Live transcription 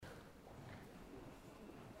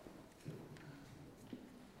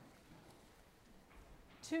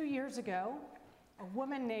2 years ago, a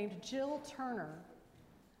woman named Jill Turner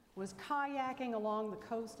was kayaking along the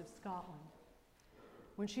coast of Scotland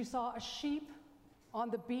when she saw a sheep on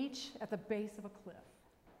the beach at the base of a cliff.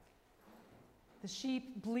 The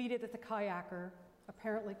sheep bleated at the kayaker,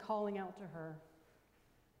 apparently calling out to her.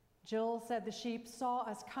 Jill said the sheep saw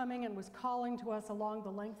us coming and was calling to us along the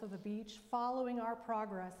length of the beach, following our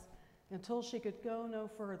progress until she could go no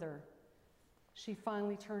further. She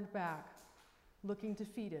finally turned back, looking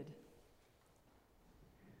defeated.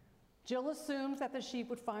 Jill assumed that the sheep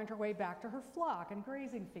would find her way back to her flock and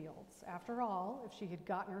grazing fields. After all, if she had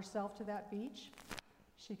gotten herself to that beach,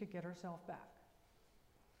 she could get herself back.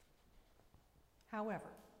 However,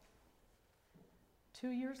 2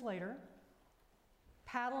 years later,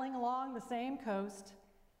 paddling along the same coast,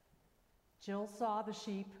 Jill saw the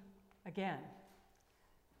sheep again.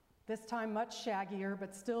 This time much shaggier,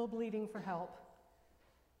 but still bleating for help.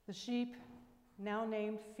 The sheep, now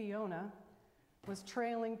named Fiona, was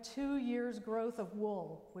trailing 2 years' growth of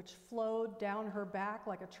wool, which flowed down her back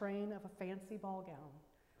like a train of a fancy ball gown,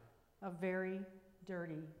 a very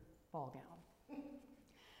dirty ball gown.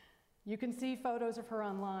 You can see photos of her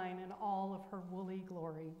online in all of her woolly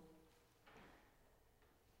glory.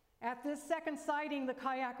 At this second sighting, the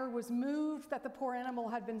kayaker was moved that the poor animal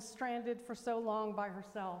had been stranded for so long by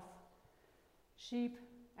herself. Sheep,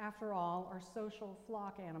 after all, are social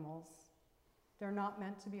flock animals. They're not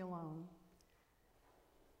meant to be alone.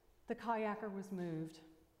 The kayaker was moved.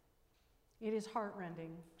 "It is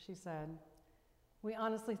heartrending," she said. "We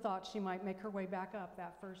honestly thought she might make her way back up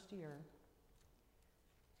that first year."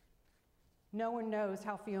 No one knows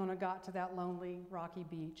how Fiona got to that lonely, rocky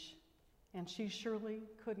beach, and she surely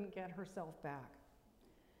couldn't get herself back.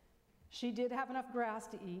 She did have enough grass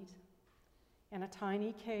to eat and a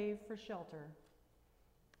tiny cave for shelter,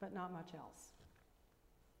 but not much else.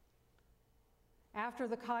 After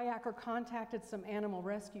the kayaker contacted some animal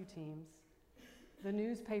rescue teams, the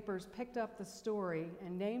newspapers picked up the story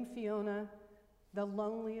and named Fiona the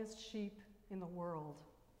loneliest sheep in the world.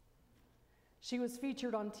 She was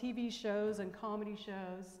featured on TV shows and comedy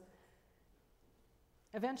shows.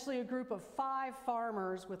 Eventually, a group of 5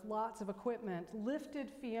 farmers with lots of equipment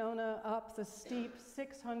lifted Fiona up the steep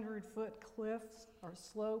 600-foot cliff or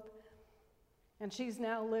slope, and she's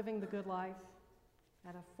now living the good life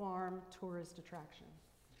at a farm tourist attraction.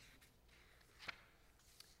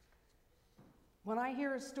 When I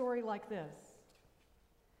hear a story like this,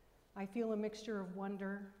 I feel a mixture of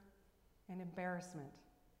wonder and embarrassment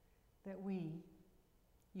that we,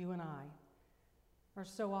 you and I, are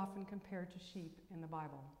so often compared to sheep in the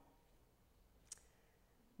Bible.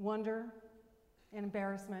 Wonder and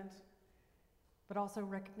embarrassment, but also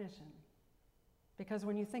recognition. Because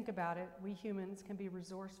when you think about it, we humans can be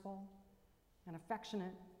resourceful and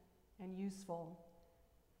affectionate and useful,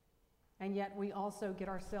 and yet we also get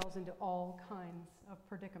ourselves into all kinds of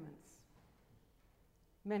predicaments.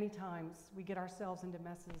 Many times we get ourselves into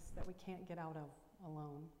messes that we can't get out of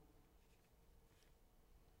alone.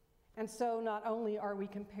 And so not only are we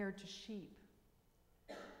compared to sheep,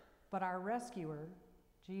 but our rescuer,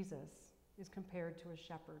 Jesus, is compared to a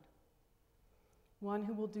shepherd, one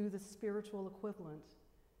who will do the spiritual equivalent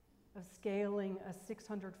of scaling a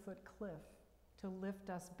 600-foot cliff to lift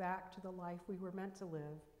us back to the life we were meant to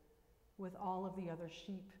live with all of the other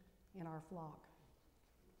sheep in our flock.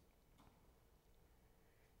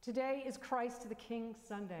 Today is Christ the King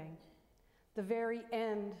Sunday, the very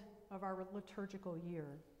end of our liturgical year.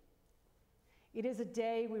 It is a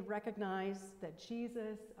day we recognize that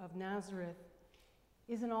Jesus of Nazareth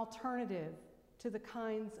is an alternative to the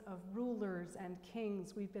kinds of rulers and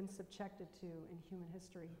kings we've been subjected to in human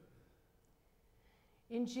history.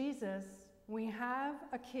 In Jesus, we have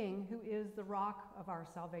a king who is the rock of our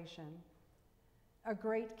salvation, a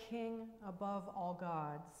great king above all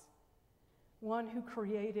gods, one who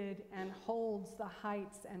created and holds the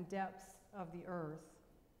heights and depths of the earth,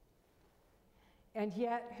 and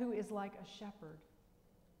yet who is like a shepherd,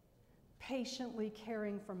 patiently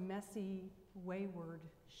caring for messy, wayward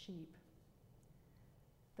sheep,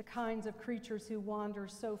 the kinds of creatures who wander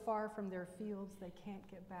so far from their fields they can't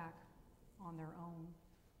get back on their own.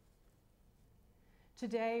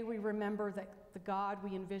 Today we remember that the God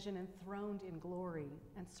we envision enthroned in glory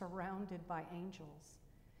and surrounded by angels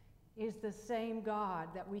is the same God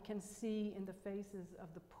that we can see in the faces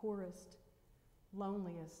of the poorest,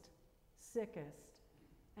 loneliest, sickest,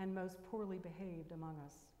 and most poorly behaved among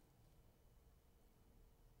us.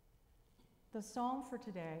 The psalm for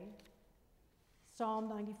today, Psalm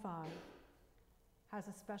 95, has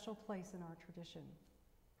a special place in our tradition.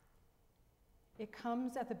 It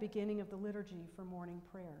comes at the beginning of the liturgy for morning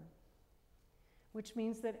prayer. which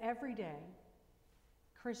means that every day,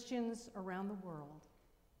 Christians around the world,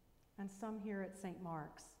 and some here at St.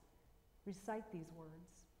 Mark's, recite these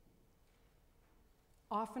words.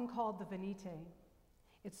 Often called the Venite,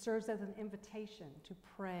 it serves as an invitation to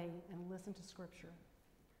pray and listen to Scripture.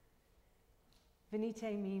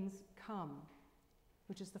 Venite means come,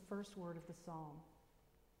 which is the first word of the psalm.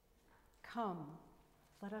 Come,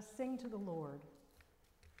 let us sing to the Lord.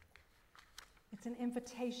 It's an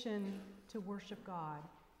invitation to worship God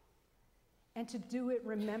and to do it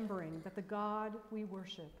remembering that the God we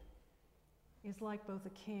worship is like both a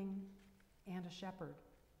king and a shepherd,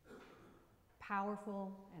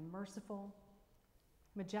 powerful and merciful,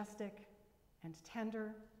 majestic and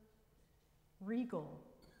tender, regal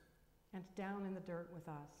and down in the dirt with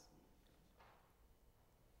us.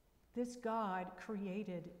 This God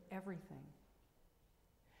created everything.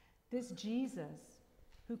 This Jesus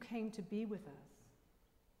who came to be with us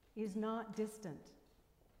is not distant,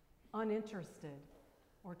 uninterested,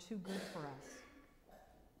 or too good for us.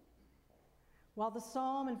 While the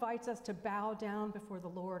psalm invites us to bow down before the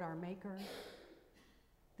Lord our Maker,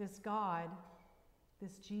 this God,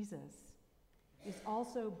 this Jesus, is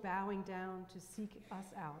also bowing down to seek us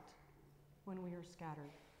out when we are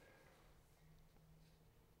scattered.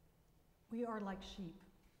 We are like sheep.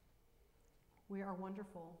 We are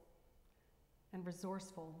wonderful and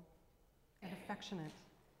resourceful and affectionate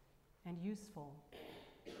and useful.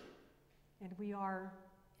 And we are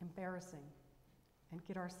embarrassing and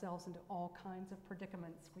get ourselves into all kinds of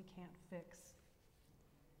predicaments we can't fix.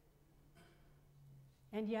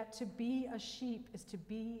 And yet to be a sheep is to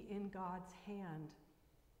be in God's hand.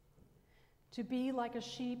 To be like a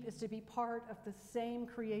sheep is to be part of the same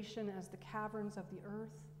creation as the caverns of the earth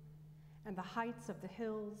and the heights of the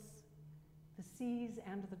hills, the seas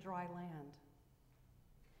and the dry land.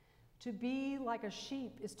 To be like a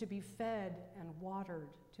sheep is to be fed and watered,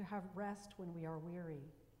 to have rest when we are weary,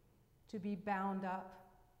 to be bound up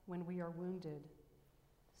when we are wounded,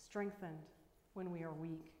 strengthened when we are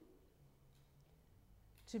weak.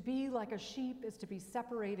 To be like a sheep is to be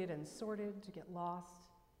separated and sorted, to get lost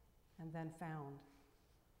and then found.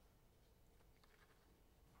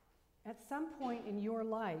 At some point in your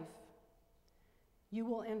life, you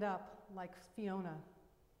will end up like Fiona,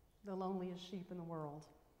 the loneliest sheep in the world,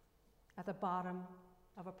 at the bottom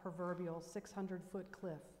of a proverbial 600-foot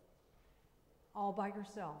cliff, all by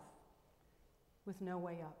yourself, with no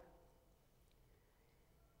way up.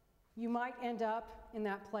 You might end up in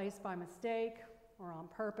that place by mistake or on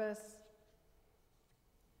purpose.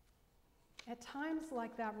 At times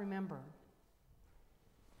like that, remember,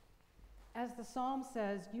 as the psalm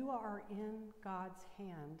says, you are in God's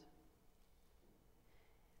hand.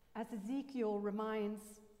 As Ezekiel reminds,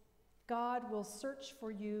 God will search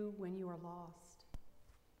for you when you are lost.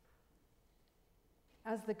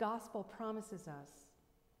 As the gospel promises us,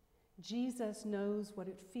 Jesus knows what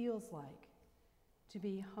it feels like to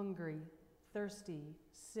be hungry, thirsty,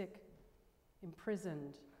 sick,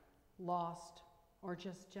 imprisoned, lost, or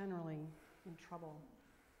just generally in trouble.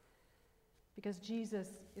 Because Jesus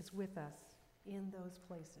is with us in those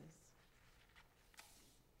places.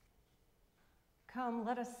 Come,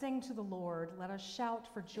 let us sing to the Lord. Let us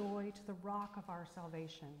shout for joy to the rock of our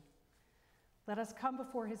salvation. Let us come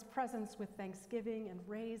before his presence with thanksgiving and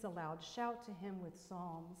raise a loud shout to him with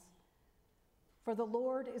psalms. For the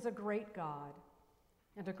Lord is a great God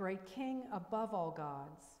and a great King above all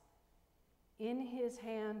gods. In his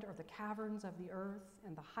hand are the caverns of the earth,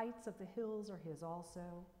 and the heights of the hills are his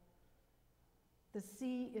also. The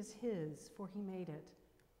sea is his, for he made it,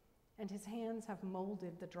 and his hands have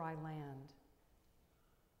molded the dry land.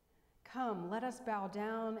 Come, let us bow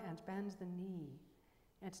down and bend the knee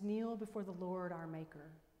and kneel before the Lord our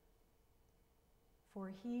Maker.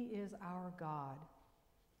 For he is our God,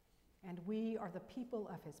 and we are the people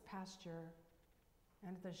of his pasture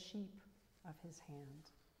and the sheep of his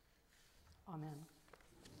hand. Amen.